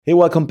Hey,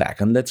 welcome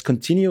back, and let's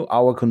continue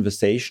our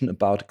conversation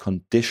about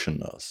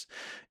conditionals.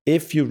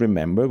 If you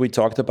remember, we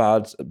talked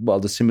about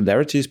the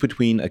similarities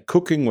between a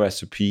cooking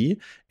recipe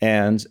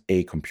and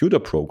a computer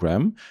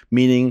program,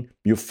 meaning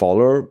you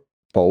follow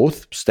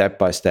both step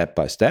by step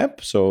by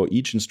step. So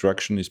each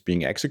instruction is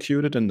being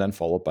executed and then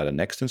followed by the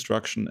next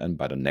instruction and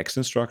by the next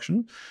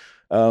instruction.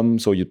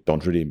 So you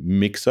don't really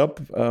mix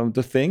up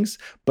the things.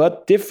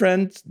 But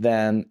different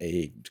than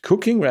a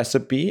cooking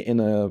recipe in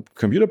a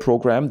computer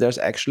program, there's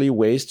actually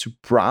ways to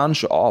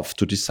branch off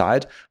to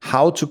decide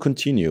how to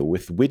continue,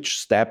 with which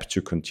step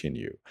to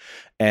continue.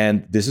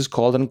 And this is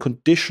called a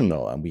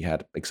conditional. And we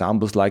had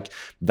examples like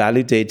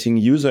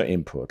validating user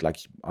input, like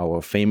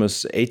our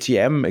famous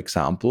ATM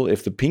example.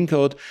 If the PIN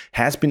code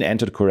has been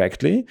entered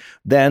correctly,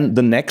 then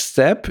the next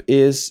step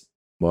is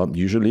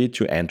usually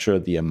to enter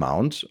the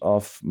amount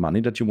of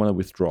money that you want to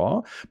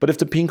withdraw. But if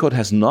the PIN code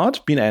has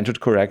not been entered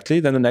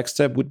correctly, then the next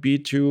step would be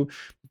to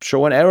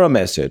show an error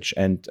message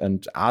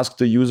and ask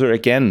the user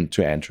again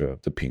to enter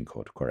the PIN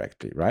code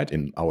correctly, right?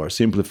 In our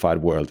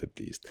simplified world, at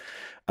least.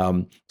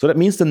 So that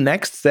means the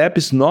next step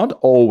is not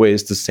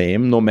always the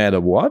same, no matter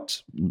what.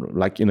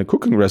 Like in a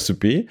cooking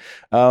recipe,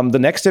 the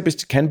next step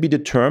can be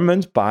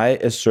determined by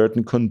a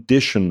certain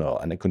conditional.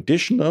 And a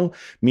conditional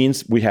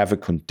means we have a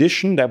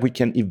condition that we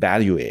can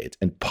evaluate.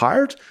 And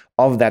part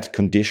of that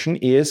condition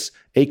is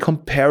a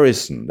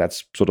comparison.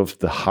 That's sort of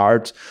the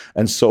heart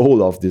and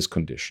soul of this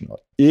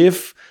conditional.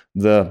 If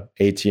the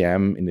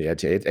ATM, in the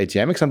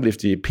ATM example, if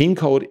the PIN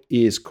code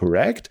is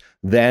correct,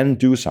 then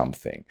do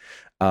something.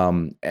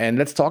 And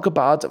let's talk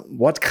about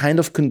what kind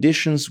of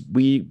conditions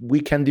we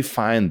can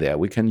define there,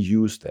 we can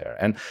use there.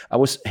 And I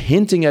was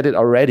hinting at it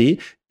already.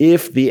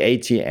 If the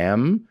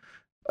ATM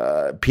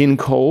PIN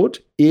code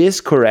is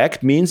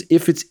correct, means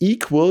if it's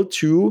equal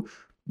to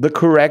the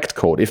correct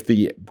code, if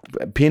the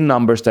PIN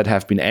numbers that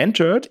have been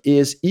entered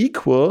is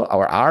equal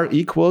or are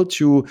equal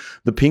to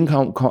the PIN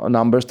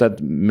numbers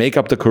that make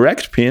up the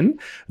correct PIN,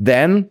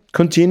 then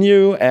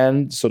continue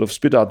and sort of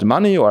spit out the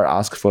money or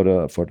ask for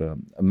the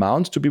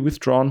amount to be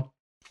withdrawn.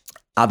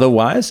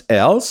 Otherwise,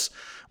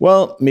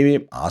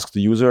 maybe ask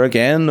the user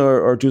again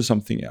or do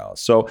something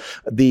else. So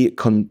the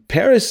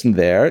comparison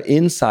there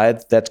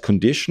inside that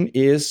condition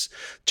is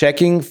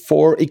checking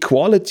for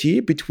equality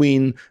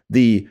between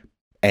the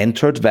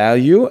entered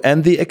value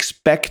and the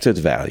expected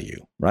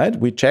value, right?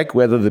 We check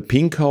whether the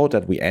PIN code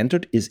that we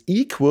entered is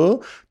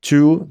equal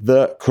to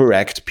the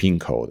correct PIN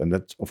code. And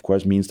that, of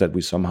course, means that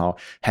we somehow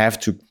have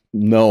to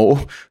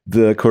know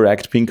the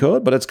correct PIN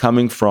code, but it's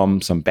coming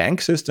from some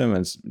bank system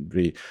and it's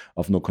really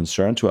of no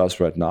concern to us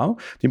right now.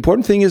 The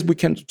important thing is we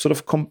can sort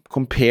of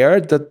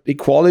compare the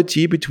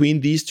equality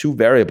between these two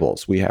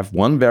variables. We have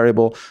one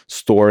variable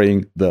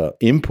storing the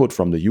input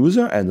from the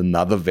user and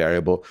another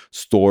variable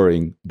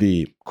storing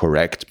the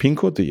correct PIN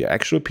code, the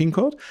actual PIN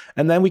code.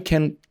 And then we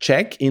can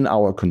check in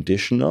our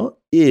conditional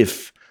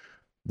if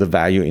the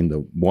value in the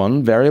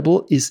one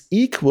variable is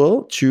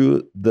equal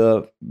to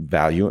the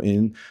value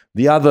in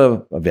the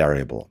other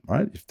variable,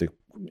 right? If the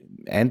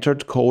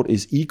entered code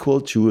is equal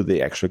to the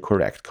actual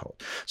correct code.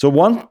 So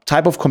one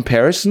type of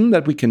comparison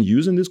that we can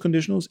use in these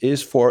conditionals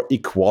is for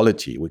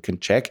equality. We can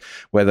check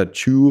whether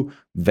two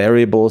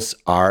variables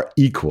are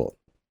equal.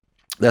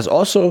 There's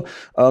also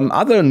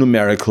other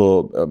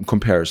numerical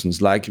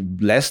comparisons like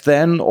less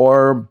than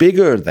or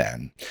bigger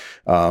than.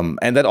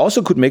 And that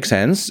also could make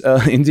sense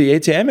in the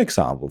ATM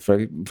example.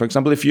 For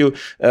example, if you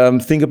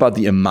think about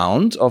the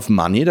amount of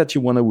money that you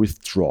want to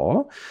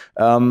withdraw,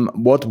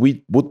 what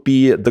would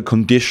be the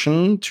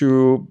condition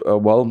to,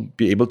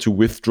 be able to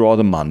withdraw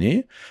the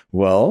money?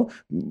 Well,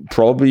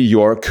 probably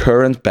your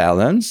current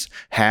balance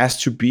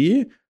has to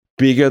be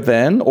bigger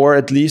than or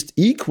at least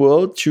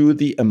equal to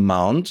the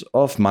amount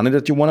of money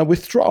that you want to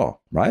withdraw,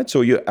 right?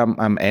 So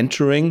I'm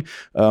entering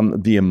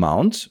the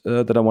amount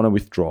that I want to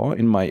withdraw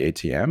in my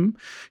ATM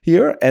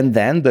here. And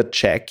then the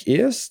check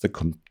is,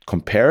 the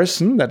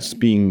comparison that's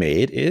being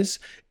made is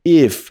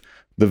if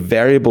the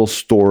variable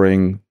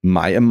storing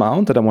my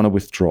amount that I want to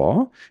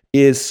withdraw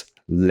is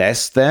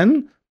less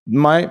than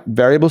my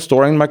variable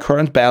storing my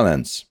current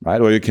balance,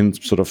 right? Or you can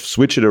sort of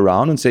switch it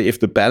around and say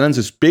if the balance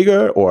is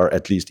bigger or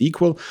at least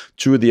equal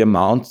to the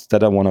amount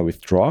that I want to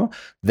withdraw,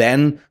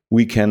 then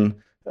we can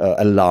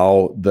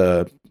allow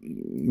the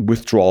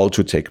withdrawal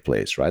to take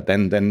place, right?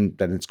 Then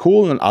it's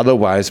cool, and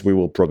otherwise we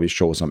will probably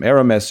show some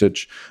error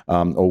message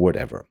or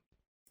whatever.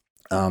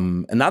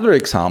 Another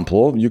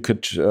example, you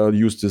could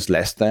use this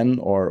less than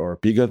or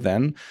bigger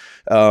than,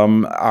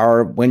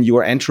 are when you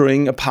are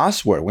entering a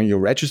password, when you're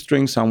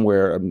registering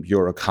somewhere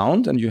your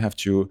account and you have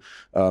to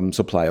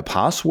supply a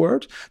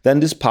password, then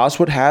this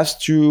password has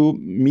to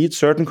meet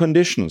certain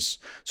conditions,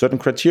 certain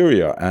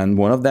criteria. And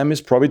one of them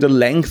is probably the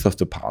length of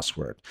the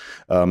password.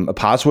 A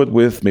password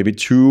with maybe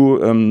two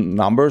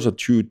numbers or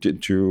two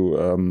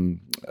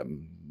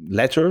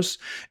letters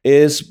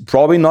is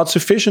probably not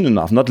sufficient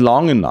enough, not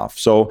long enough.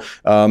 So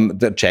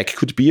the check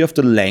could be of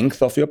the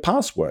length of your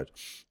password.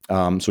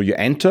 So you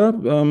enter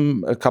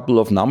a couple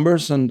of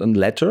numbers and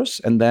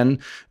letters, and then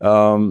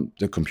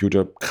the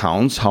computer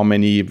counts how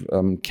many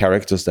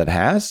characters that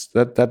has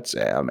that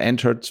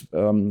entered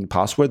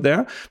password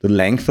there, the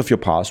length of your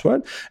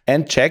password,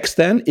 and checks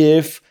then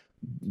if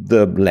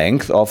the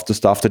length of the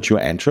stuff that you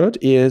entered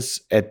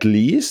is at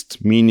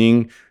least,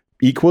 meaning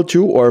equal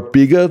to or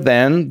bigger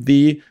than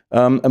the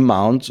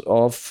amount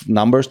of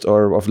numbers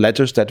or of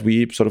letters that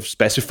we sort of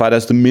specified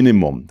as the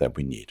minimum that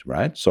we need,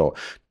 right? So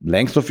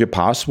length of your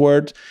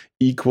password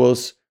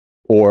equals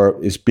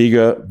or is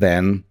bigger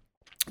than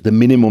the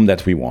minimum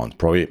that we want.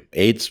 Probably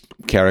 8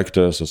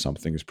 characters or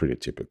something is pretty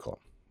typical.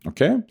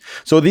 Okay,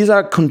 so these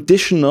are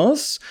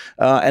conditionals,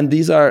 and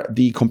these are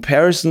the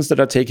comparisons that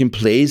are taking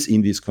place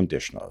in these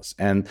conditionals.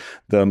 And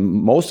the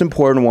most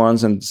important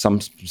ones, and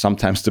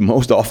sometimes the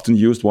most often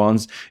used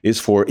ones, is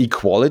for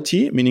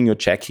equality, meaning you're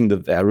checking the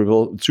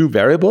two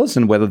variables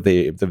and whether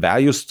the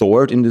values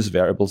stored in these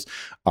variables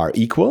are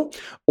equal.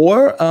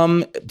 Or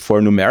for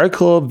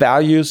numerical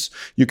values,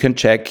 you can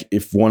check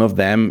if one of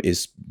them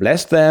is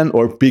less than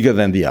or bigger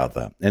than the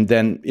other. And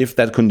then if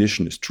that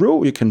condition is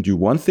true, you can do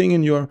one thing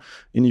in your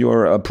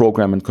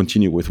program and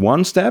continue with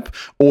one step.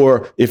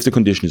 Or if the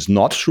condition is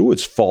not true,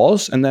 it's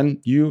false, and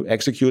then you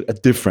execute a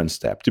different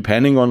step,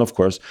 depending on, of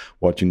course,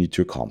 what you need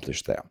to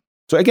accomplish there.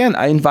 So again,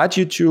 I invite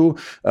you to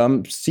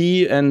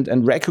see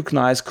and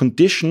recognize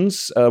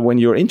conditions when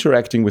you're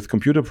interacting with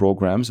computer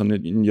programs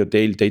in your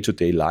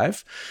day-to-day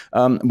life.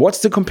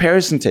 What's the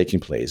comparison taking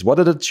place? What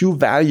are the two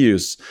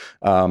values?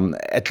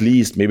 At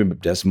least, maybe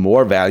there's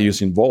more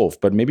values involved,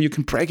 but maybe you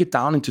can break it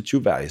down into two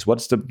values.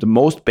 What's the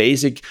most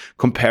basic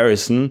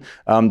comparison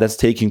that's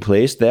taking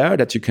place there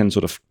that you can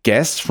sort of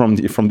guess from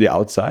the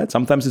outside?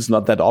 Sometimes it's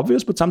not that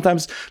obvious, but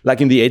sometimes,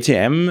 like in the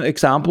ATM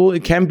example,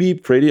 it can be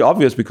pretty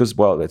obvious because,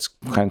 well, it's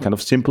kind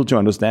of simple to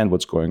understand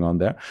what's going on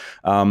there.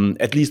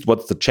 At least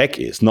what the check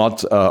is,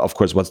 not of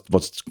course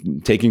what's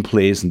taking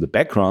place in the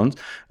background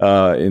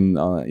in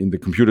the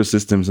computer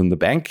systems in the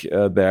bank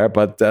there.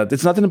 But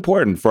it's not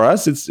important for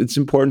us. It's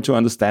important to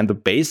understand the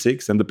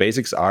basics, and the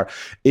basics are: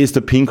 is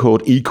the PIN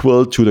code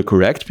equal to the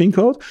correct PIN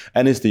code,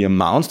 and is the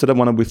amount that I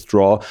want to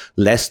withdraw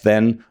less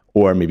than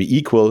or maybe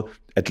equal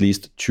at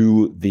least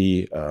to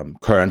the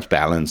current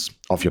balance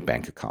of your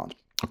bank account.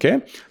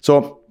 Okay,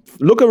 so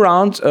look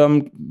around,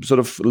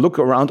 look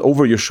around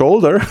over your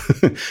shoulder,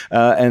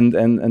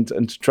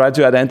 and try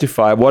to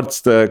identify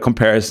what's the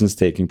comparisons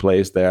taking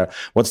place there.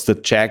 What's the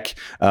check?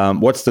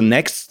 What's the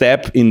next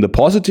step in the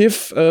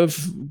positive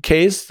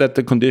case that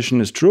the condition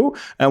is true,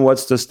 and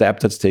what's the step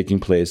that's taking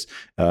place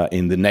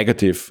in the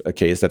negative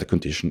case that the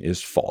condition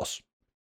is false.